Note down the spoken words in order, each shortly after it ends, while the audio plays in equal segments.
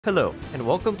Hello, and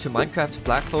welcome to Minecraft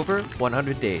Black Clover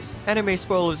 100 Days. Anime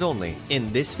spoilers only.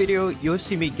 In this video, you'll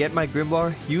see me get my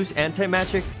grimoire, use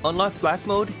anti-magic, unlock black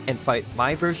mode, and fight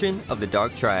my version of the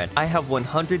Dark Triad. I have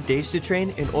 100 days to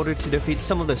train in order to defeat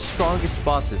some of the strongest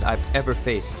bosses I've ever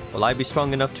faced. Will I be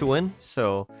strong enough to win?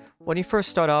 So, when you first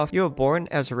start off, you are born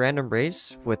as a random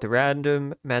race with a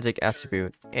random magic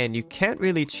attribute, and you can't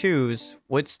really choose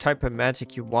which type of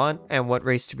magic you want and what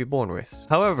race to be born with.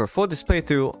 However, for this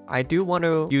playthrough, I do want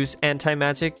to use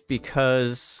anti-magic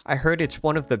because I heard it's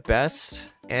one of the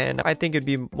best, and I think it'd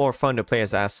be more fun to play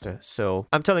as Asta. So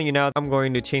I'm telling you now, I'm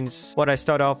going to change what I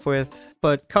start off with.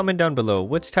 But comment down below,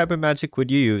 which type of magic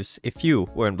would you use if you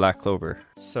were in Black Clover?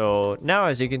 So now,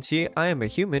 as you can see, I am a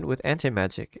human with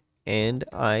anti-magic, and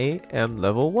I am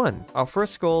level 1. Our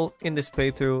first goal in this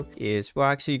playthrough is we're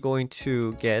actually going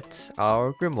to get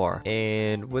our grimoire,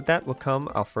 and with that will come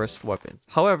our first weapon.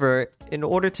 However, in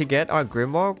order to get our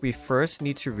grimoire, we first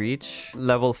need to reach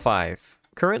level 5.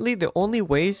 Currently, the only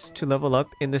ways to level up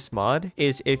in this mod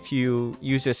is if you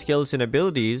use your skills and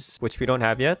abilities, which we don't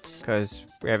have yet because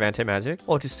we have anti-magic,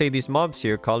 or to slay these mobs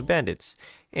here called bandits.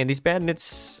 And these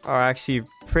bandits are actually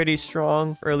pretty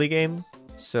strong early game.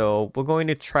 So we're going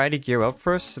to try to gear up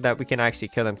first so that we can actually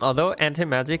kill them. Although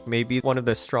anti-magic may be one of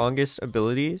the strongest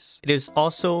abilities, it is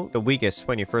also the weakest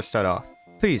when you first start off.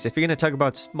 Please, if you're going to talk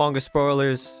about manga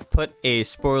spoilers, put a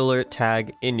spoiler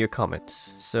tag in your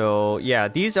comments. So yeah,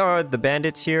 these are the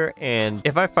bandits here, and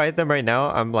if I fight them right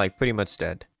now, I'm like pretty much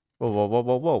dead. Whoa, whoa, whoa,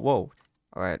 whoa, whoa, whoa.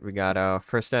 Alright, we got our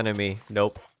first enemy.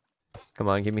 Nope. Come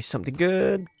on, give me something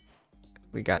good.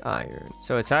 We got iron.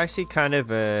 So it's actually kind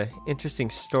of a interesting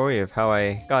story of how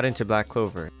I got into Black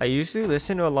Clover. I usually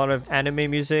listen to a lot of anime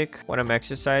music when I'm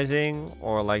exercising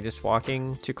or like just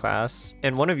walking to class.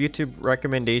 And one of YouTube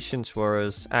recommendations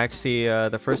was actually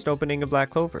the first opening of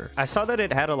Black Clover. I saw that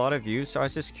it had a lot of views, so I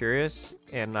was just curious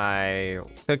and I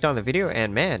clicked on the video,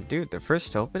 and man, dude, the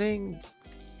first opening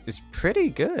is pretty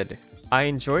good. I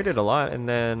enjoyed it a lot, and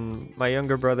then my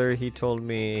younger brother, he told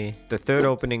me the third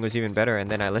opening was even better,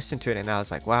 and then I listened to it and I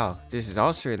was like, wow, this is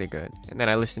also really good. And then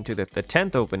I listened to the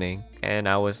 10th opening and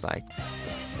I was like,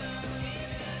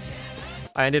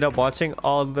 I ended up watching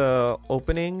all the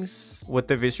openings with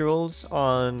the visuals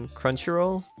on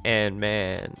Crunchyroll, and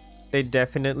man, they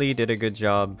definitely did a good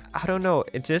job. I don't know,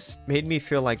 it just made me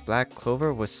feel like Black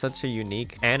Clover was such a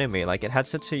unique anime. Like, it had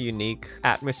such a unique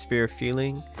atmosphere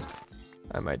feeling.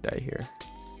 I might die here.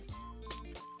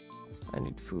 I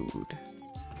need food.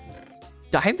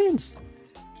 Diamonds?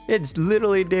 It's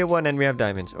literally day 1 and we have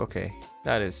diamonds. Okay,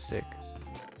 that is sick.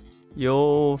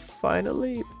 Yo,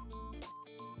 finally.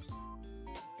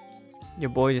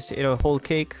 Your boy just ate a whole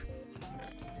cake.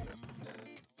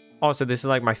 Also, this is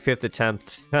like my 5th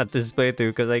attempt at this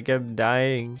playthrough because I kept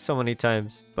dying so many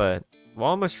times. But we're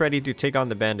almost ready to take on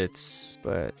the bandits.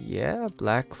 But yeah,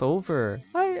 Black Clover.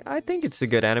 I think it's a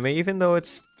good anime, even though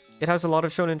it has a lot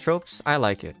of shonen tropes. I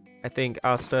like it. I think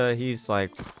Asta, he's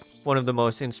like one of the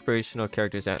most inspirational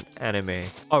characters in anime.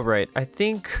 Alright, I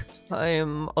think I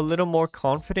am a little more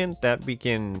confident that we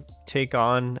can take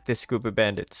on this group of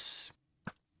bandits.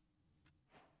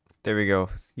 There we go.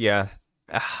 Yeah.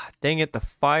 Ah, dang it, the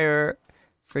fire,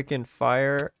 freaking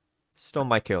fire stole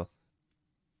my kill.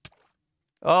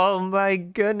 Oh my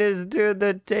goodness, dude,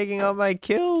 they're taking all my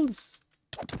kills.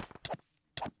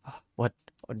 What?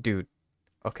 Oh, dude.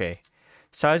 Okay.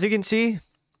 So as you can see,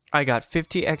 I got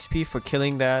 50 XP for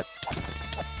killing that.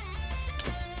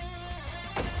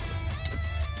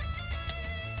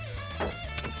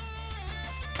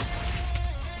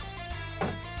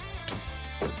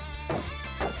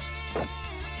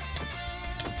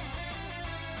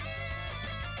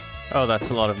 Oh, that's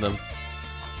a lot of them.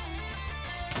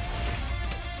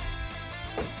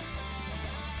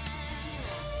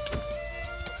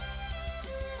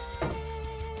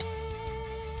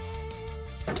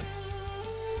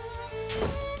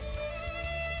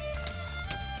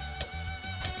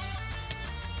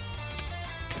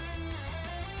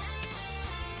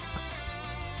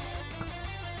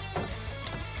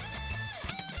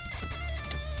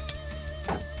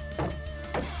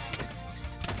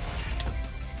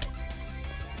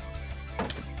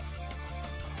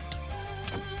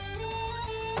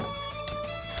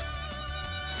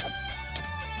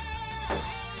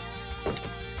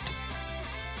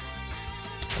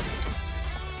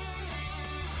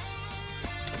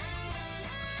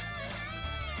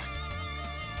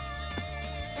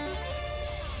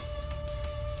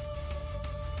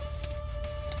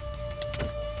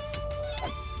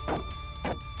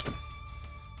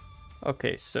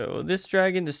 Okay, so this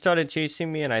dragon just started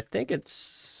chasing me and I think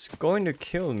it's going to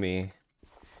kill me.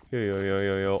 Yo, yo, yo,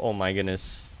 yo, yo. Oh my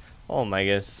goodness. Oh my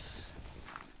goodness.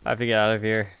 I have to get out of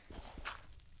here.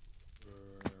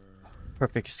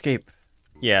 Perfect escape.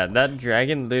 Yeah, that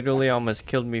dragon literally almost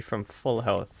killed me from full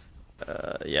health.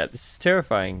 Yeah, this is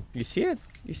terrifying. You see it?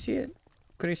 You see it?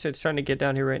 Pretty sure it's trying to get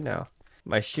down here right now.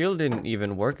 My shield didn't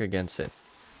even work against it.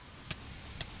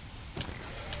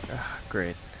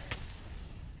 Great.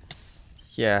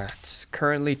 Yeah, it's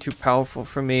currently too powerful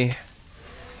for me.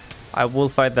 I will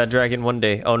fight that dragon one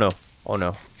day. Oh no. Oh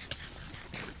no.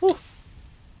 Whew.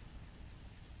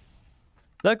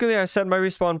 Luckily, I set my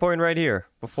respawn point right here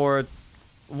before...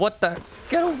 What the...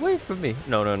 Get away from me!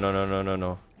 No, no, no, no, no, no,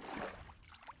 no.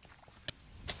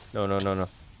 No, no, no, no.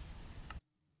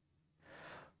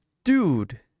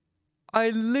 Dude! I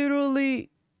literally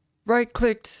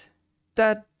right-clicked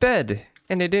that bed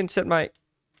and it didn't set my...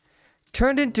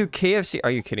 Turned into KFC.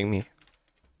 Are you kidding me?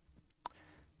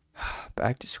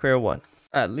 Back to square one.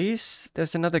 At least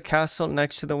there's another castle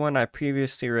next to the one I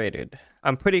previously raided.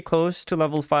 I'm pretty close to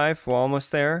level 5. We're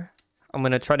almost there. I'm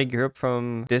gonna try to gear up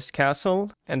from this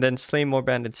castle and then slay more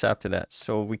bandits after that,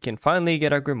 so we can finally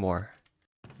get our grimoire.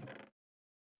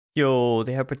 Yo,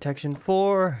 they have protection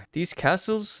 4. These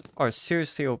castles are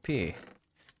seriously OP.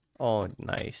 Oh,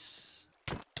 nice.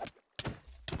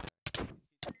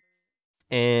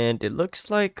 And it looks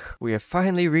like we have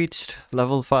finally reached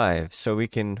level 5, so we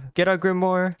can get our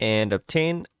grimoire and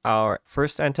obtain our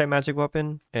first anti-magic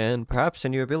weapon and perhaps a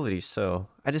new ability. So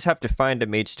I just have to find a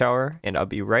mage tower and I'll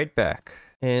be right back.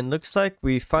 And looks like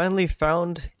we finally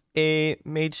found a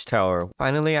mage tower.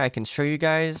 Finally, I can show you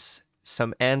guys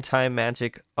some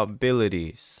anti-magic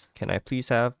abilities. Can I please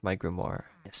have my grimoire?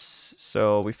 Yes.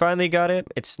 So we finally got it.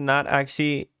 It's not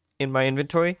actually in my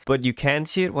inventory, but you can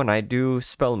see it when I do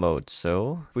spell mode.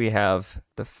 So we have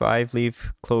the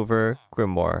 5-leaf clover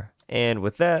grimoire, and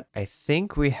with that I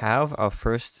think we have our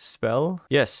first spell.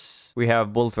 Yes, we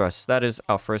have bull thrust. That is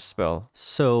our first spell.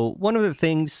 So one of the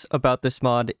things about this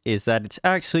mod is that it's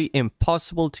actually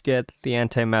impossible to get the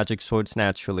anti-magic swords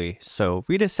naturally, so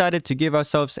we decided to give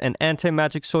ourselves an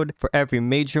anti-magic sword for every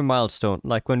major milestone,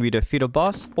 like when we defeat a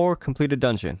boss or complete a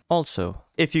dungeon. Also,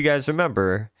 if you guys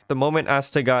remember, the moment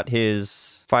Asta got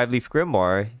his 5-leaf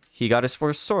grimoire, he got his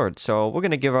first sword. So we're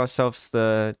going to give ourselves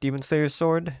the Demon Slayer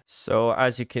sword. So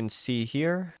as you can see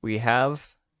here, we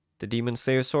have the Demon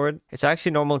Slayer sword. It's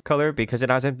actually normal color because it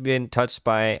hasn't been touched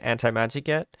by anti-magic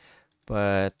yet.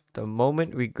 But the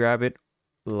moment we grab it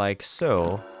like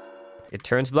so, it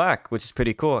turns black, which is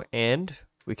pretty cool. And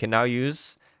we can now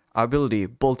use our ability,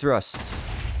 Bull Thrust.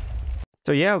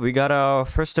 So yeah, we got our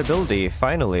first ability,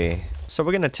 finally. So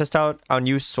we're going to test out our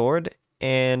new sword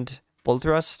and bull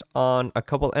thrust on a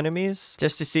couple enemies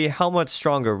just to see how much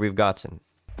stronger we've gotten.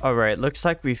 Alright, looks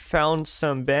like we found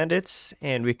some bandits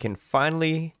and we can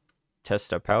finally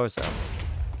test our powers out.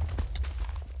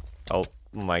 Oh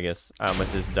my goodness, I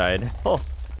almost just died. Oh,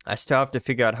 I still have to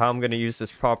figure out how I'm going to use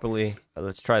this properly.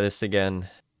 Let's try this again.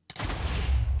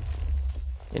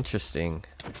 Interesting.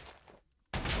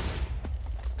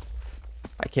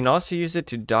 I can also use it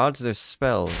to dodge their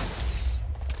spells.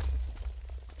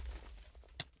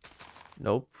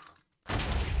 Nope.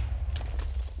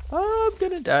 Oh, I'm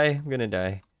gonna die. I'm gonna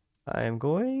die. I'm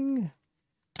going...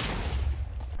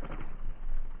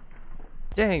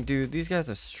 Dang, dude. These guys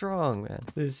are strong, man.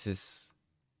 This is...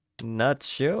 nuts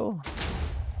show.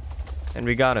 And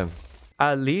we got him.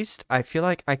 At least, I feel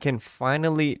like I can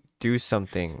finally do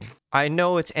something. I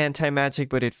know it's anti-magic,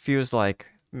 but it feels like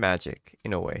magic,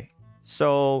 in a way.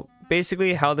 So,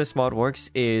 basically how this mod works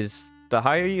is... the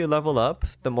higher you level up,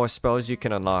 the more spells you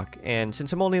can unlock. And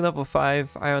since I'm only level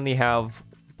 5, I only have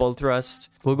Bull Thrust.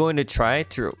 We're going to try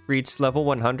to reach level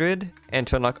 100 and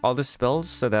to unlock all the spells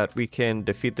so that we can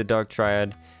defeat the Dark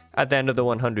Triad at the end of the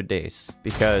 100 days.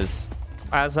 Because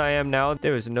as I am now,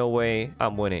 there is no way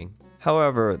I'm winning.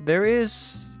 However, there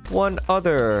is one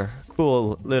other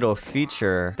cool little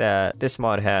feature that this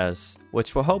mod has,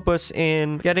 which will help us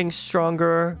in getting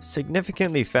stronger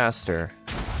significantly faster.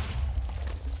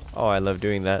 Oh, I love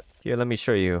doing that. Here, let me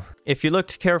show you. If you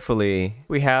looked carefully,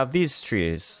 we have these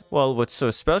trees. Well, what's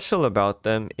so special about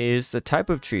them is the type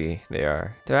of tree they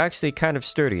are. They're actually kind of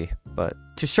sturdy, but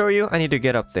to show you, I need to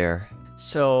get up there.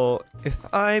 So, if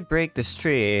I break this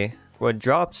tree, what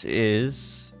drops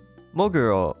is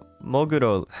Moguro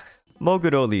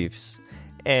leaves.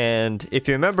 And if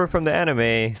you remember from the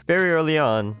anime, very early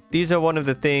on, these are one of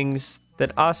the things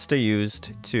that Asta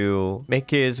used to make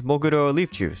his Moguro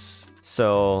leaf juice.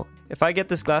 So, if I get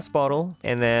this glass bottle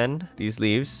and then these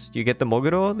leaves, you get the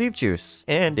Moguro leaf juice.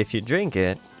 And if you drink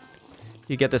it,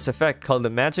 you get this effect called the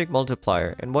magic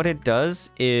multiplier. And what it does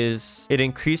is it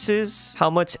increases how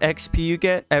much XP you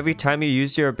get every time you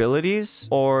use your abilities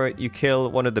or you kill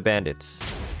one of the bandits.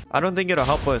 I don't think it'll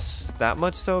help us that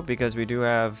much though, because we do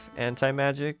have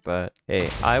anti-magic, but hey,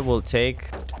 I will take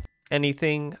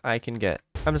anything I can get.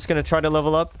 I'm just gonna try to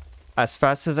level up as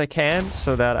fast as I can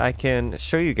so that I can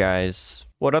show you guys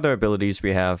what other abilities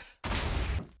we have.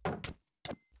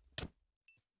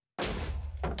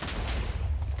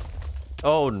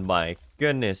 Oh my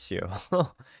goodness, yo.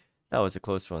 That was a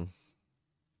close one.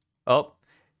 Oh,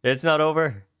 it's not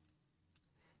over.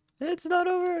 It's not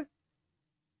over.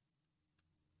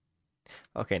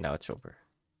 Okay, now it's over.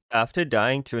 After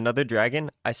dying to another dragon,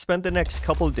 I spent the next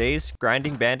couple days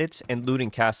grinding bandits and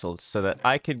looting castles so that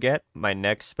I could get my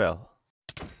next spell.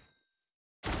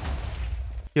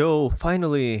 Yo,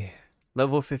 finally!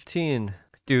 Level 15.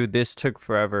 Dude, this took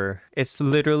forever. It's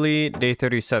literally day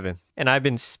 37. And I've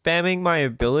been spamming my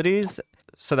abilities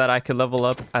so that I could level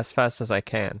up as fast as I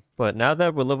can. But now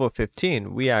that we're level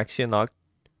 15, we actually unlocked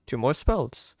 2 more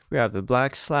spells. We have the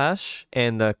Black Slash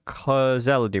and the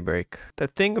Causality Break. The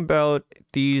thing about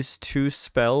these 2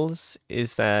 spells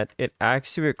is that it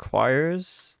actually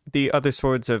requires the other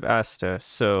swords of Asta.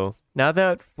 So now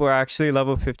that we're actually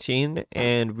level 15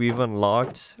 and we've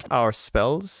unlocked our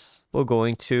spells, we're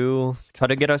going to try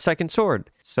to get our second sword.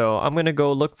 So I'm going to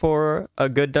go look for a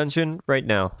good dungeon right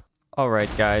now. Alright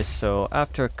guys, so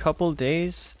after a couple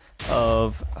days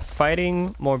of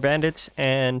fighting more bandits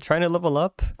and trying to level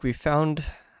up, we found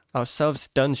ourselves a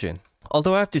dungeon.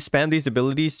 Although I have to spam these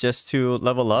abilities just to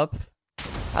level up,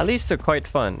 at least they're quite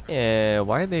fun.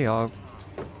 Why are they all...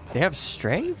 They have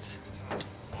strength?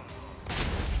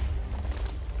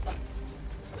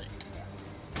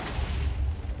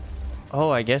 Oh,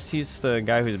 I guess he's the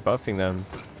guy who's buffing them.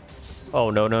 Oh,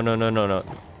 no, no, no, no, no, no.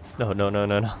 No, no, no,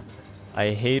 no, no.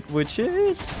 I hate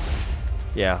witches.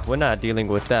 Yeah, we're not dealing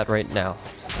with that right now.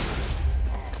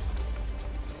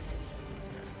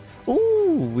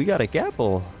 Ooh, we got a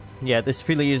gapple. Yeah, this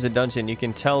really is a dungeon. You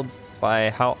can tell by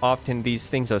how often these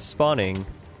things are spawning.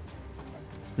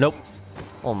 Nope.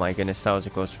 Oh my goodness, that was a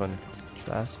close one.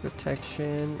 Blast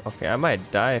protection. Okay, I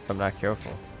might die if I'm not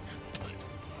careful.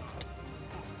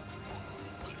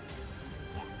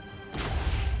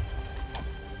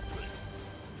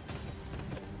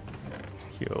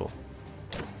 Yo.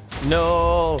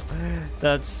 No!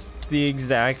 That's the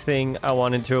exact thing I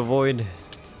wanted to avoid.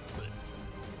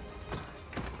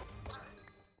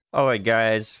 Alright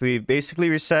guys, we basically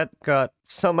reset, got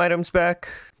some items back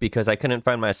because I couldn't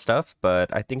find my stuff,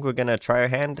 but I think we're gonna try our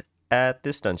hand at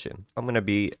this dungeon. I'm gonna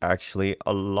be actually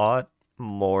a lot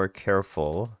more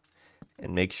careful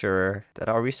and make sure that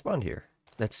I'll respawn here.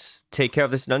 Let's take care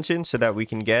of this dungeon so that we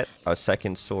can get our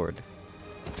second sword.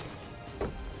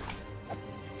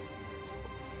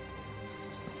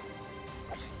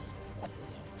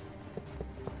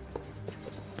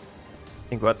 I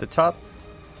think we're at the top.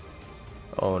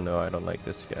 Oh no, I don't like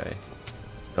this guy.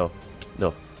 No,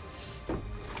 no.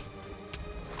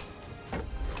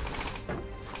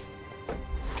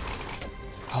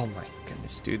 Oh my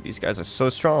goodness, dude, these guys are so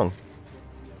strong.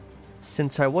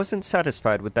 Since I wasn't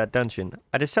satisfied with that dungeon,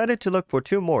 I decided to look for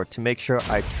 2 more to make sure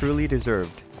I truly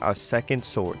deserved our second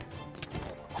sword.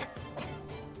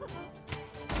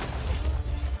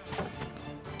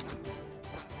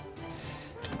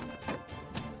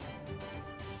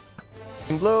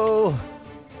 Blow!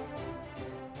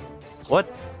 What?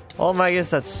 Oh my goodness,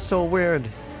 that's so weird.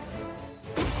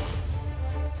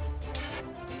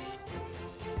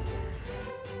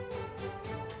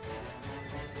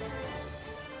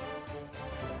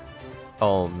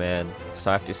 Oh man,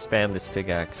 so I have to spam this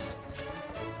pickaxe.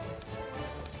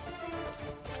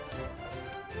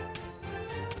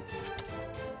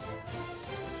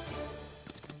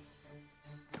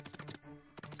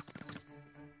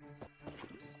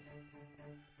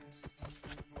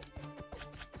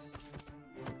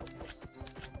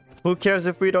 Who cares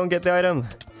if we don't get the item?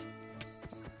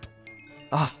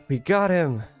 Ah, we got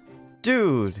him.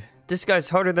 Dude, this guy's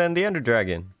harder than the Ender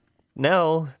Dragon.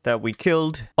 Now that we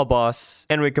killed a boss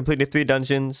and we completed 3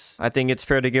 dungeons, I think it's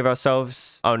fair to give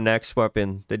ourselves our next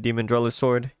weapon, the Demon Dweller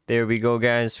Sword. There we go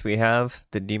guys, we have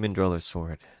the Demon Dweller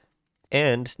Sword.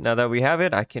 And now that we have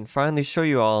it, I can finally show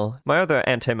you all my other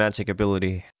anti-magic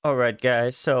ability. Alright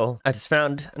guys, so I just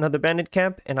found another bandit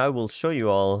camp and I will show you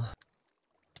all.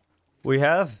 We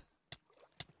have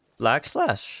Black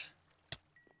Slash.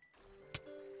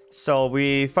 So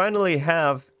we finally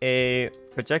have a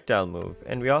projectile move.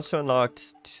 And we also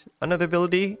unlocked another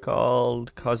ability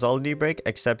called Causality Break,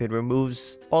 except it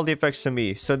removes all the effects from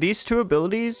me. So these two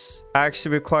abilities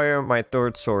actually require my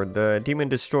third sword, the Demon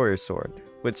Destroyer sword,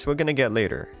 which we're gonna get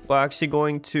later. We're actually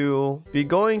going to be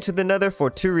going to the Nether for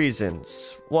 2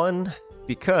 reasons. One,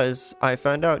 because I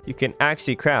found out you can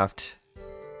actually craft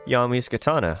Yami's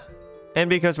katana. And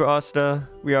because we're Asta,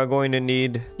 we are going to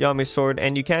need Yami's sword,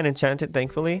 and you can enchant it,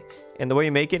 thankfully. And the way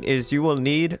you make it is you will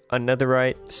need a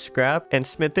netherite scrap and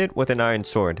smith it with an iron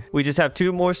sword. We just have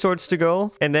 2 more swords to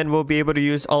go, and then we'll be able to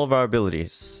use all of our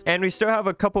abilities. And we still have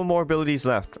a couple more abilities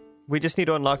left. We just need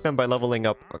to unlock them by leveling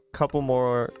up a couple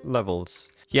more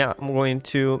levels. Yeah, I'm going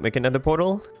to make another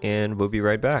portal, and we'll be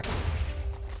right back.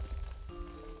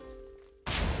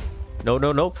 No,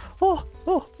 no, no. Oh,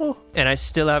 oh, oh. And I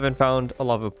still haven't found a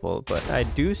lava pool, but I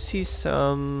do see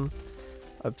some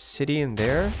obsidian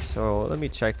there. So let me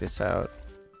check this out.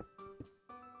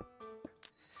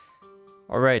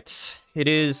 Alright, it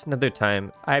is another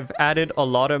time. I've added a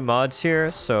lot of mods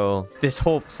here, so this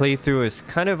whole playthrough is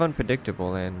kind of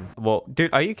unpredictable. And, well,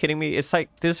 dude, are you kidding me? It's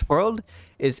like this world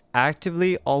is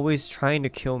actively always trying to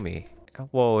kill me.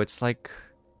 Whoa, it's like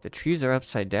the trees are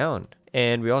upside down.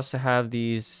 And we also have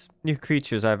these new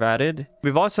creatures I've added.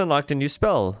 We've also unlocked a new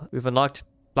spell. We've unlocked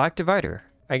Black Divider.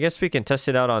 I guess we can test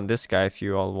it out on this guy if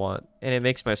you all want. And it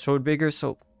makes my sword bigger,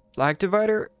 so Black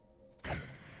Divider,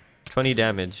 20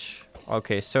 damage.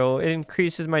 Okay, so it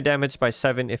increases my damage by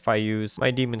 7 if I use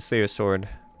my Demon Slayer sword.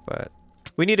 But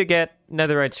we need to get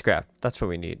netherite scrap. That's what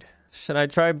we need. Should I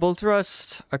try Bull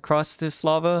Thrust across this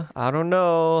lava? I don't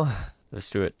know. Let's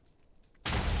do it.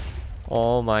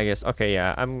 Oh my gosh. Okay,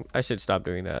 yeah, I should stop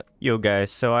doing that. Yo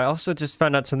guys, so I also just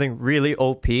found out something really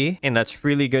OP, and that's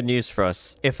really good news for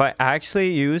us. If I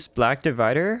actually use Black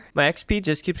Divider, my XP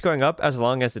just keeps going up as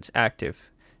long as it's active.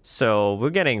 So we're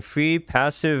getting free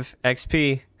passive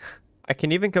XP. I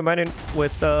can even combine it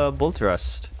with Bull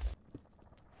Thrust.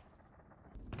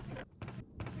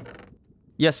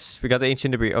 Yes, we got the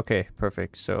ancient debris. Okay,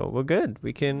 perfect. So we're good.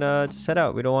 We can just head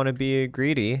out. We don't want to be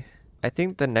greedy. I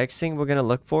think the next thing we're gonna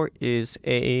look for is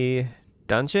a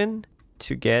dungeon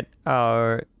to get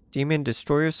our Demon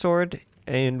Destroyer sword,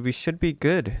 and we should be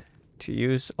good to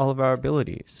use all of our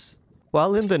abilities.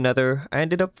 While in the Nether, I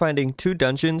ended up finding 2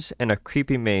 dungeons and a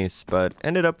creepy maze, but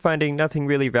ended up finding nothing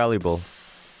really valuable.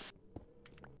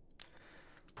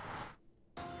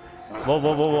 Whoa,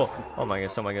 whoa, whoa, whoa. Oh my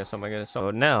goodness, oh my goodness, oh my goodness. So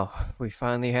now, we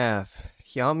finally have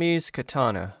Yami's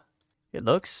katana. It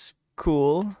looks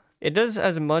cool. It does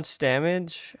as much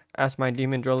damage as my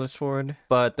Demon Driller sword,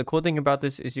 but the cool thing about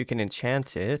this is you can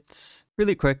enchant it.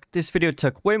 Really quick, this video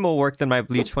took way more work than my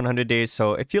Bleach 100 days,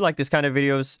 so if you like this kind of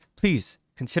videos, please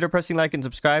consider pressing like and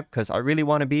subscribe, because I really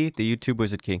want to be the YouTube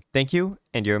Wizard King. Thank you,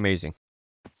 and you're amazing.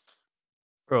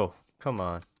 Bro, come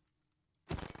on.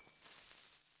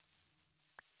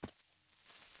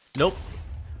 Nope.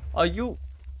 Are you...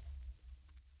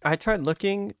 I tried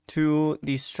looking to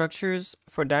these structures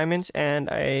for diamonds, and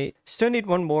I still need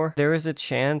one more. There is a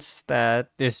chance that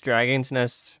this dragon's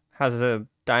nest has a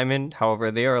diamond. However,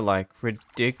 they are like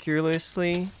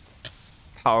ridiculously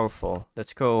powerful.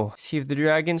 Let's go see if the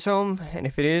dragon's home, and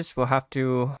if it is, we'll have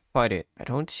to fight it. I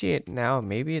don't see it now.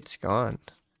 Maybe it's gone.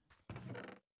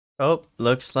 Oh,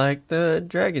 looks like the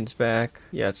dragon's back.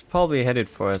 Yeah, it's probably headed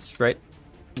for us right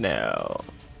now.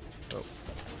 Oh.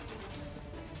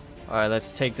 Alright,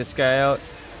 let's take this guy out.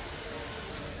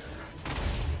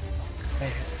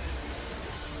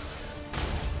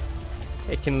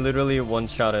 It can literally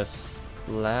one-shot us.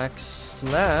 Black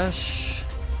Slash.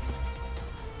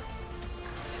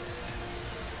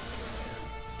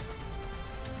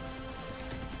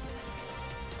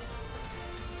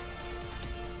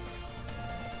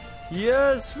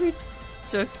 Yes, we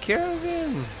took care of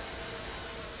him.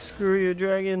 Screw you,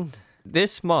 dragon.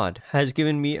 This mod has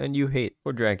given me a new hate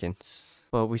for dragons.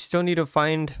 But we still need to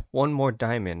find one more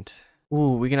diamond.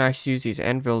 Ooh, we can actually use these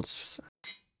anvils.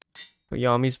 For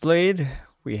Yami's blade,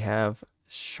 we have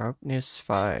sharpness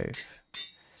 5.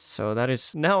 So that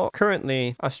is now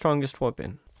currently our strongest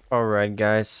weapon. Alright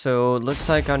guys, so it looks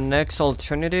like our next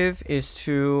alternative is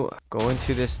to go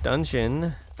into this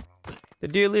dungeon. The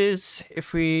deal is,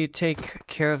 if we take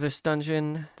care of this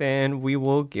dungeon, then we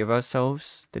will give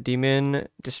ourselves the Demon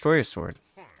Destroyer sword.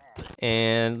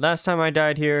 And last time I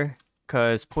died here,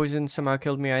 because poison somehow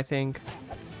killed me, I think.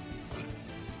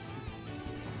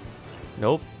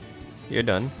 Nope. You're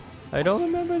done. I don't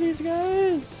remember these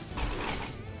guys.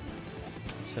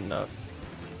 It's enough.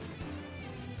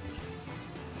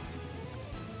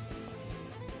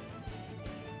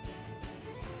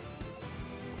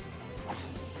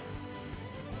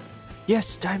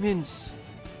 Yes, diamonds!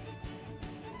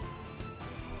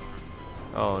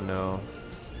 Oh no.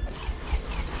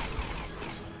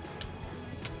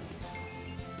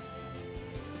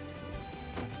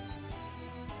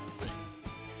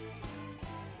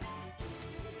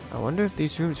 I wonder if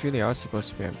these rooms really are supposed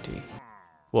to be empty.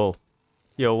 Whoa.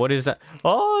 Yo, what is that?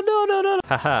 Oh, no, no, no.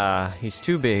 Haha, he's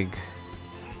too big.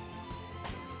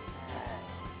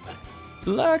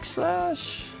 Black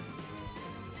Slash.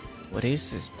 What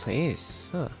is this place?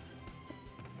 Huh.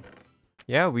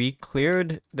 Yeah, we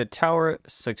cleared the tower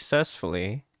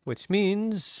successfully, which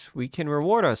means we can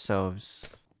reward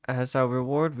ourselves. As our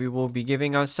reward, we will be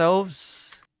giving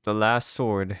ourselves the last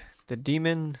sword, the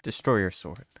Demon Destroyer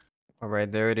Sword.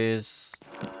 Alright, there it is.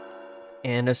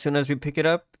 And as soon as we pick it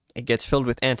up, it gets filled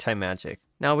with anti-magic.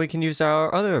 Now we can use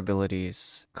our other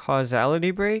abilities.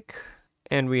 Causality Break,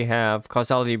 and we have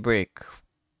Causality Break.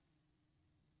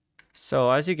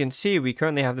 So as you can see, we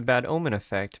currently have the Bad Omen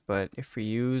effect, but if we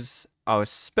use our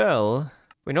spell,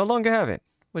 we no longer have it,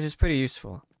 which is pretty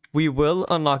useful. We will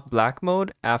unlock Black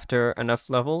Mode after enough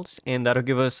levels, and that'll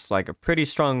give us like a pretty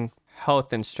strong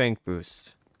health and strength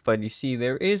boost. But you see,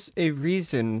 there is a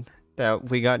reason that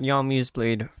we got Yami's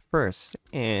blade first,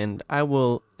 and I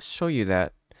will show you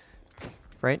that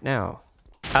right now.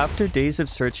 After days of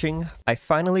searching, I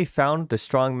finally found the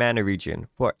strong mana region,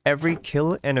 where every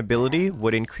kill and ability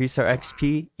would increase our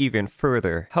XP even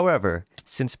further. However,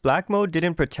 since Black Mode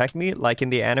didn't protect me like in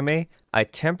the anime, I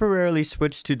temporarily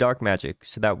switched to Dark Magic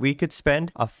so that we could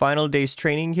spend a final day's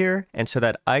training here, and so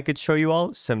that I could show you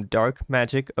all some Dark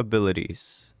Magic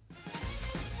abilities.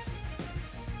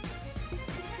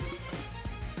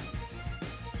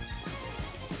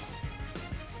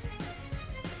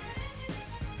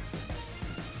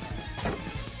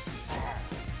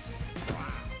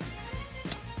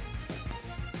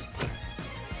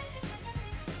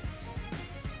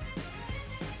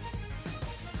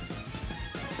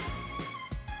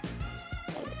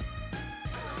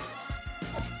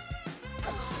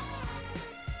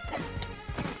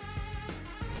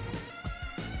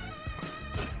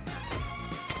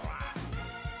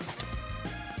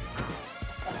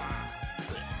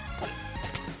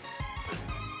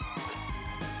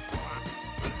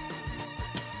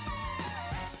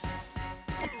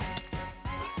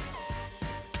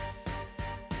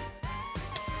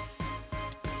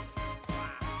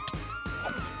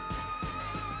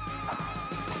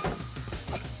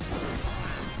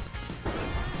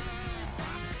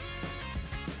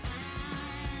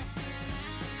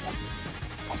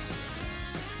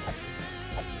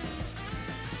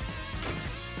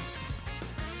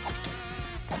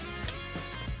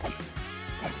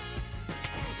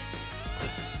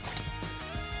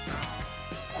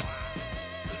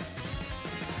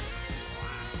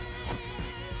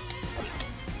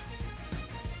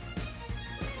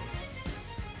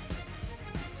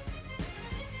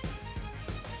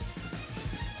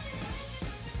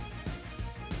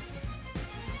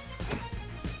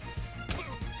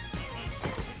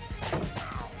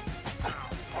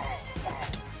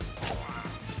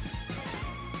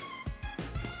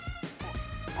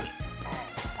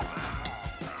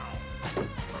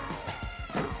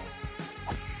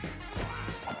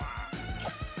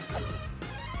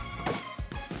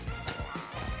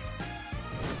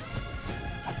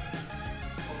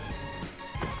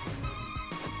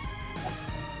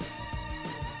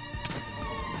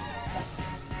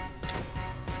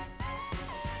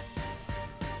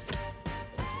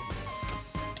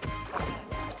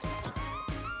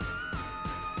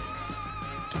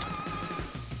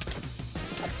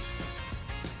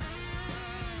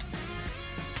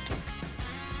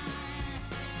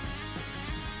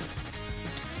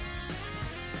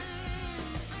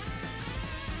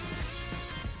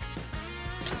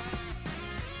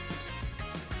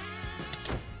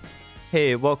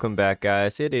 Hey, welcome back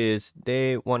guys. It is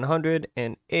day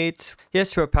 108.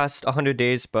 Yes, we're past 100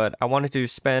 days, but I wanted to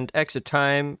spend extra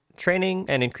time training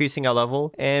and increasing our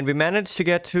level, and we managed to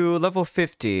get to level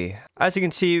 50. As you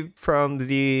can see from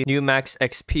the new max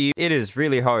XP, it is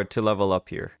really hard to level up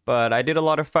here. But I did a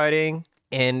lot of fighting,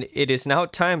 and it is now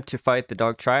time to fight the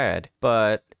Dark Triad.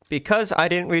 But because I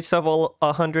didn't reach level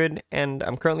 100 and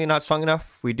I'm currently not strong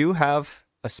enough, we do have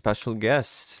a special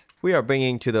guest. We are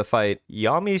bringing to the fight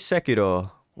Yami Sekiro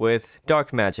with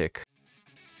Dark Magic.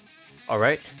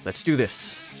 Alright, let's do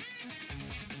this.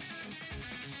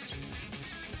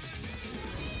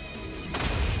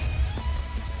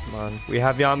 Come on, we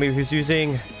have Yami who's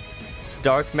using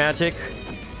Dark Magic.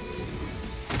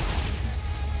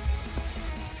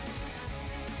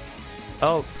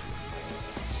 Oh.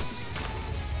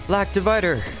 Black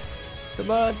Divider.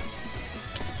 Come on.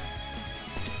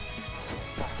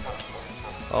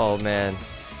 Oh man.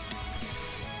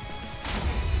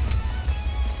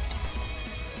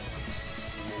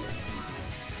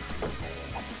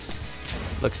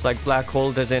 Looks like black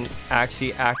hole doesn't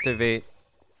actually activate.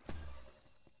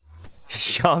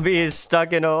 Yami is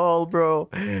stuck in a hole, bro.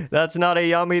 That's not a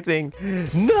Yami thing.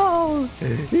 No!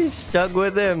 He's stuck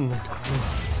with him.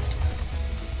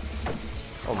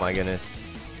 Oh my goodness.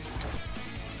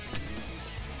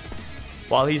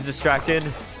 While he's distracted,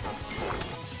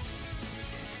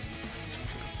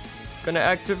 gonna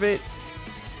activate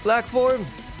black form.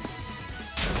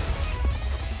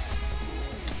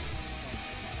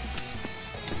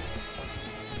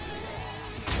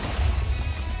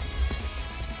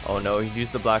 Oh no, he's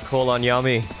used the black hole on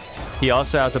Yami. He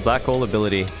also has a black hole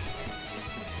ability.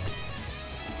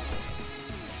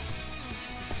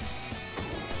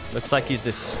 Looks like he's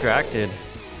distracted.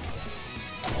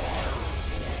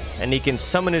 And he can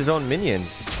summon his own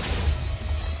minions.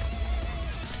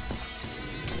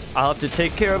 I'll have to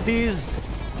take care of these.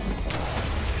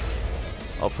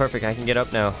 Oh, perfect. I can get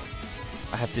up now.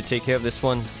 I have to take care of this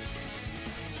one.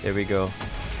 There we go.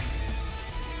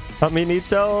 Yami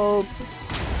needs help.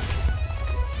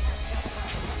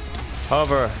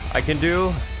 However, I can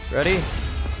do... Ready?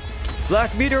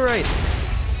 Black meteorite!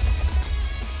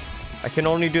 I can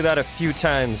only do that a few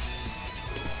times.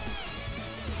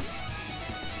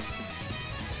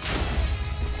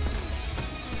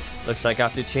 Looks like I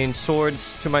have to change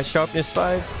swords to my sharpness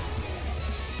 5.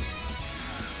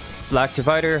 Black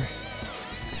divider.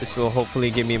 This will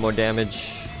hopefully give me more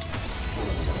damage.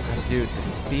 I have to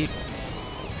defeat...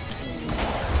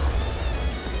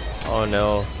 Oh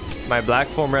no. My black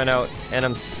form ran out, and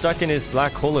I'm stuck in his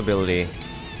black hole ability.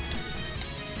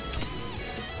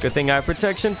 Good thing I have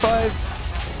protection 5.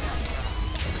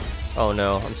 Oh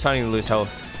no, I'm starting to lose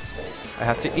health. I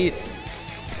have to eat.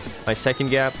 My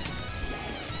second gap.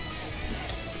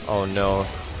 Oh no,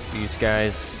 these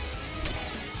guys.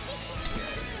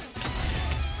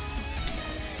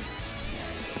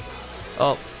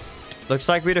 Oh, looks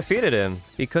like we defeated him.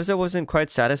 Because I wasn't quite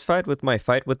satisfied with my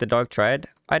fight with the Dark Triad,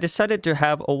 I decided to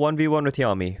have a 1v1 with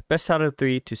Yami, best out of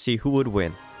 3, to see who would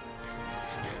win.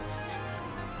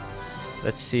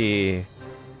 Let's see.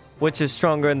 Which is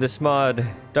stronger in this mod?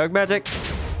 Dark magic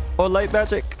or light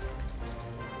magic?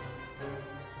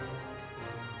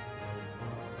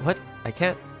 What? I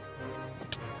can't.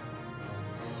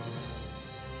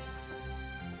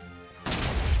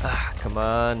 Ah, come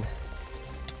on.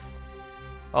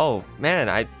 Oh, man,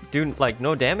 I do like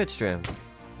no damage to him.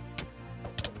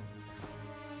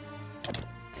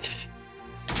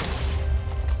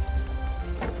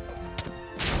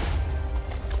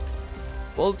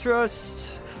 Full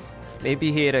trust.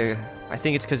 Maybe he ate a... I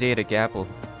think it's because he ate a gapple.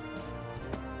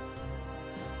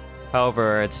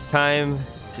 However, it's time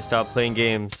to stop playing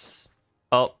games.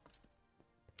 Oh.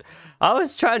 I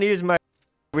was trying to use my...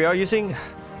 We are using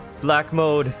black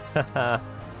mode.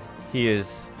 He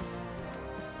is...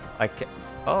 I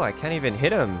can't even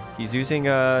hit him. He's using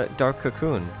a dark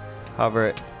cocoon.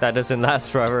 However, that doesn't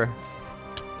last forever.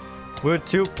 We're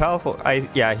too powerful.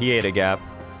 Yeah, he ate a gap.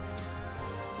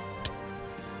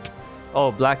 Oh,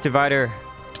 black divider.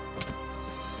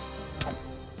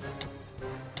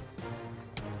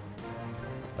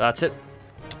 That's it.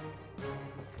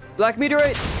 Black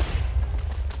meteorite.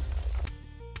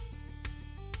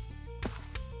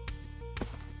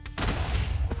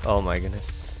 Oh my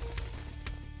goodness.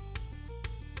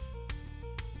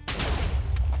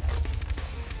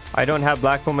 I don't have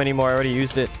black foam anymore. I already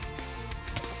used it.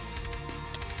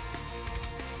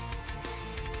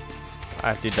 I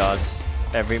have to dodge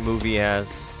every move he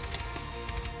has.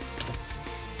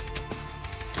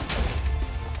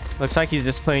 Looks like he's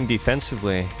just playing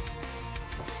defensively.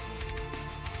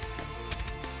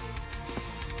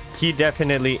 He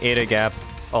definitely ate a gap.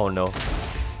 Oh no.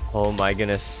 Oh my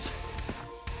goodness.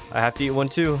 I have to eat one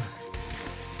too.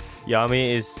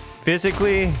 Yami is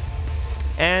physically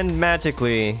and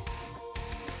magically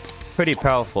pretty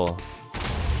powerful.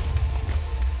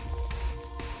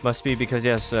 Must be because he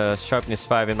has sharpness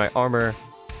 5 and my armor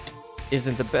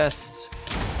isn't the best.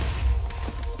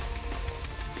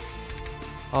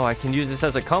 Oh, I can use this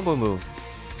as a combo move.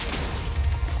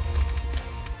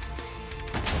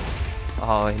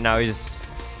 Oh, now he's...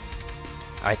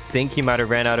 I think he might have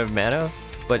ran out of mana,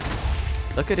 but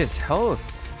look at his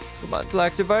health. Come on,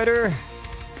 Black Divider.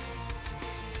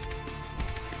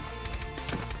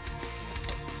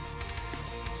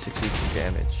 $62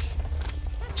 damage.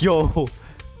 Yo!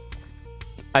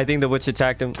 I think the witch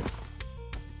attacked him.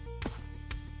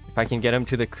 If I can get him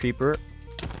to the creeper.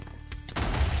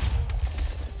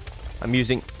 I'm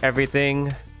using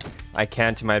everything I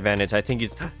can to my advantage. I think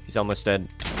he's almost dead.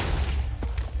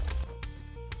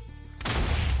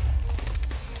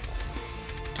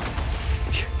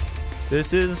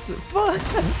 This is fun.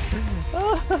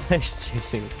 Oh, he's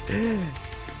chasing.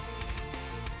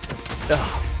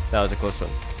 Oh, that was a close one.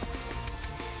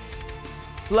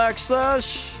 Black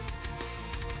slash.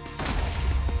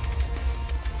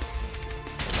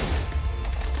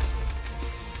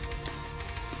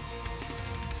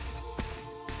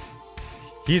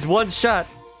 He's one shot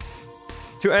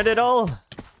to end it all.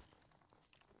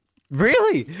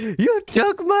 Really? You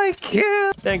took my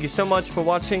kill! Thank you so much for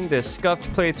watching this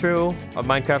scuffed playthrough of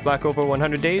Minecraft Black Clover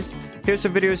 100 Days. Here's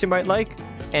some videos you might like,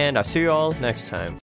 and I'll see you all next time.